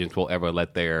intelligence will ever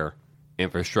let their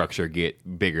infrastructure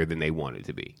get bigger than they want it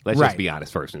to be. Let's just be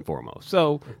honest first and foremost.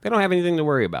 So they don't have anything to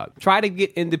worry about. Try to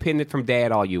get independent from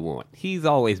dad all you want. He's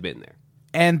always been there.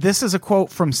 And this is a quote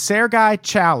from Sergei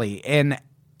Chally, an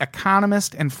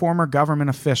economist and former government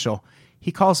official.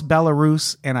 He calls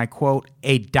Belarus, and I quote,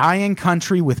 a dying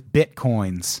country with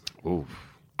bitcoins. Ooh.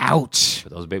 Ouch.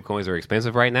 But those bitcoins are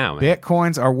expensive right now, man.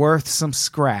 Bitcoins are worth some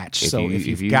scratch. If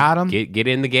you've got them, get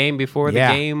in the game before the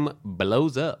game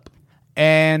blows up.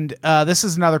 And this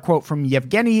is another quote from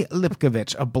Yevgeny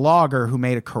Lipkovich, a blogger who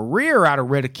made a career out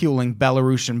of ridiculing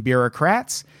Belarusian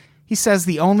bureaucrats. He says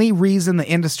the only reason the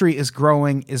industry is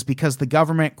growing is because the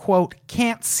government, quote,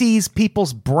 can't seize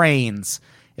people's brains.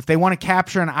 If they want to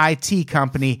capture an IT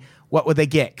company, what would they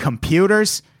get?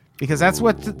 Computers? Because that's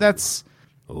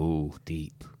Oh,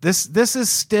 deep. This is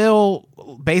still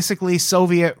basically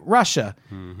Soviet Russia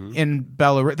in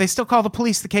Belarus. They still call the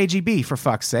police the KGB, for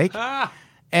fuck's sake.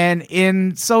 And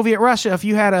in Soviet Russia, if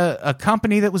you had a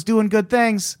company that was doing good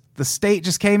things, the state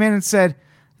just came in and said,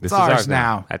 This It's ours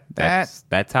now.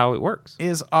 That's how it works.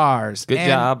 Is ours. Good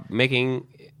job making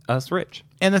us rich.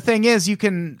 And the thing is,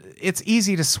 it's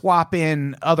easy to swap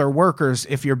in other workers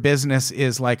if your business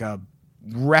is like a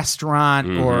restaurant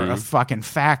or a fucking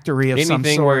factory of some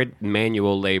Anything sort. where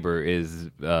manual labor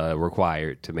is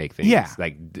required to make things. Yeah.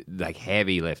 Like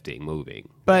heavy lifting, moving.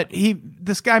 But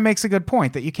this guy makes a good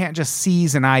point that you can't just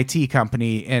seize an IT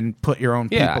company and put your own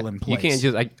people in place.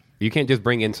 You can't just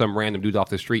bring in some random dude off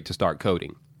the street to start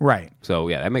coding. Right. So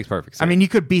yeah, that makes perfect sense. I mean, you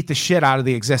could beat the shit out of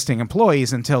the existing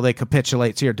employees until they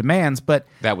capitulate to your demands, but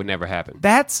that would never happen.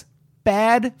 that's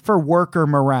bad for worker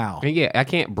morale. And yeah, I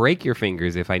can't break your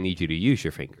fingers if I need you to use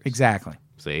your fingers. Exactly.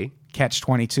 See? Catch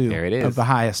 22 There it is. of the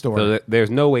highest order. So there's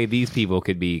no way these people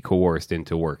could be coerced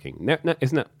into working. No,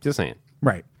 it's not. Just saying.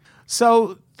 Right.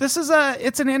 So this is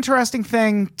it's an interesting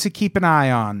thing to keep an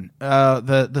eye on.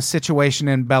 The situation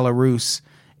in Belarus.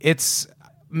 It's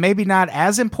maybe not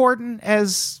as important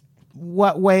as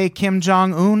what way Kim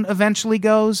Jong-un eventually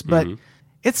goes, but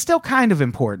it's still kind of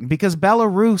important because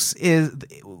Belarus is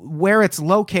where it's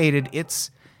located. It's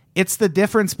the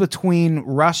difference between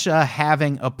Russia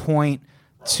having a point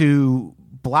to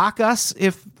block us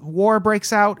if war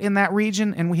breaks out in that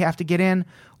region and we have to get in,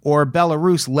 or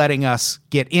Belarus letting us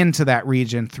get into that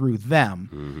region through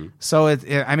them. So it's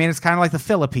kind of like the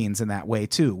Philippines in that way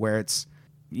too, where it's,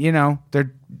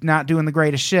 they're not doing the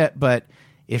greatest shit, but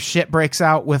if shit breaks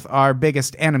out with our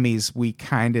biggest enemies, we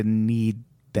kind of need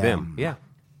them. Yeah.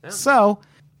 So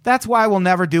that's why we'll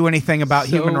never do anything about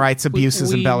human rights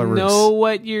abuses in Belarus. We know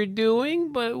what you're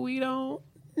doing, but we don't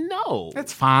know.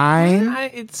 It's fine.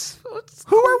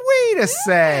 Who are we to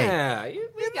say? Yeah,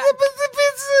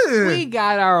 we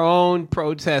got our own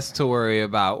protest to worry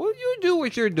about. Well, you do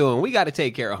what you're doing. We got to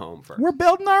take care of home first. We're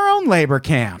building our own labor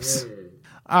camps.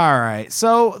 All right.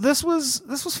 So this was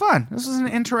fun. This was an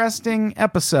interesting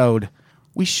episode.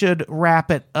 We should wrap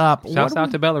it up. Shouts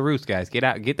out to Belarus, guys. Get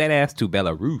that ass to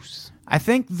Belarus. I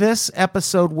think this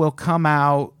episode will come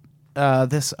out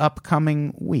this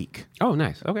upcoming week. Oh,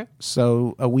 nice. Okay.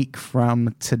 So a week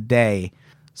from today.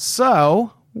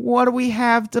 So what do we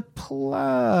have to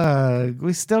plug?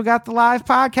 We still got the live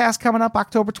podcast coming up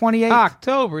October 28th.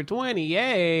 October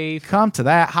 28th. Come to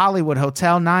that. Hollywood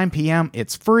Hotel, 9 p.m.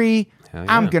 It's free. Yeah.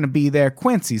 I'm going to be there.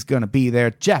 Quincy's going to be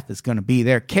there. Jeff is going to be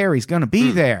there. Carrie's going to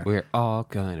be there. We're all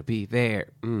going to be there.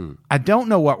 I don't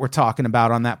know what we're talking about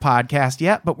on that podcast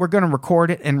yet, but we're going to record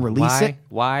it and release it.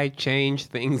 Why change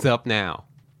things up now?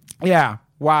 Yeah.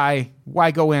 Why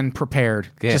go in prepared?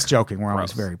 Yeah. Just joking. We're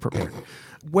always very prepared.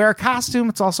 Wear a costume.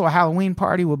 It's also a Halloween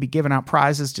party. We'll be giving out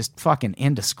prizes just fucking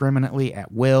indiscriminately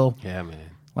at will. Yeah,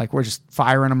 man. Like we're just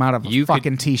firing them out of a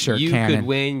fucking t-shirt cannon. You could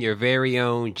win your very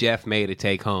own Jeff May to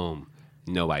take home.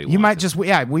 Nobody wants You might it. just,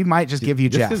 yeah, we might just give you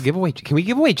Jeff. This giveaway. Can we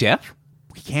give away Jeff?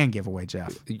 We can give away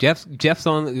Jeff. Jeff's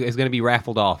on is going to be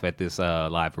raffled off at this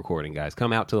live recording, guys.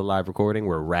 Come out to the live recording.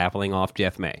 We're raffling off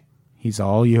Jeff May. He's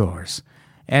all yours.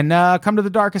 And come to the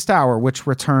Darkest Hour, which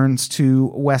returns to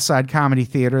West Side Comedy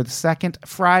Theater the second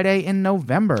Friday in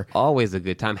November. Always a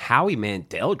good time. Howie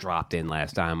Mandel dropped in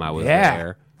last time I was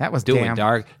there. That was doing damn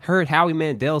dark. Heard Howie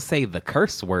Mandel say the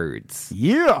curse words.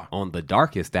 Yeah. On the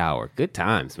Darkest Hour. Good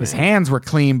times, man. His hands were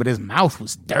clean, but his mouth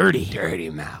was dirty.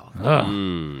 Dirty mouth.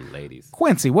 Ladies.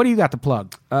 Quincy, what do you got to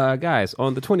plug? Guys,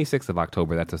 on the 26th of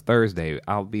October, that's a Thursday,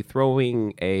 I'll be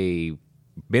throwing a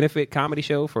benefit comedy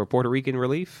show for Puerto Rican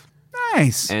relief.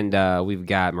 Nice. And we've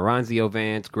got Moranzio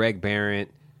Vance, Greg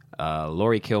Barrett,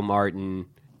 Lori Kilmartin.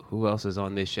 Who else is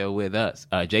on this show with us?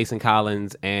 Jason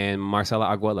Collins and Marcela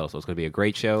Arguello. So it's going to be a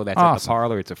great show. That's at the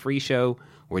Parlor. It's a free show.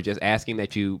 We're just asking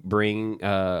that you bring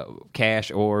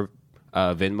cash or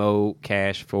Venmo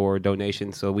cash for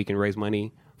donations so we can raise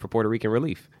money for Puerto Rican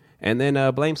relief. And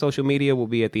then Blame Social Media will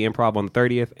be at the Improv on the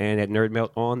 30th and at Nerd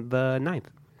Melt on the 9th.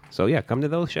 So yeah, come to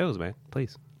those shows, man.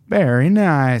 Please. Very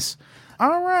nice.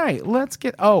 All right, let's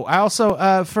get... Oh, I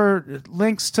also, for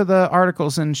links to the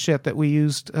articles and shit that we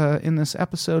used in this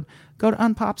episode, go to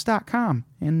unpops.com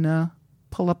and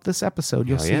pull up this episode.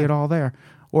 You'll see it all there.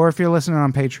 Or if you're listening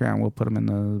on Patreon, we'll put them in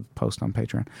the post on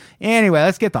Patreon. Anyway,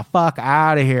 let's get the fuck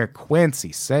out of here.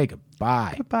 Quincy, say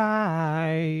goodbye.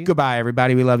 Goodbye. Goodbye,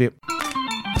 everybody. We love you.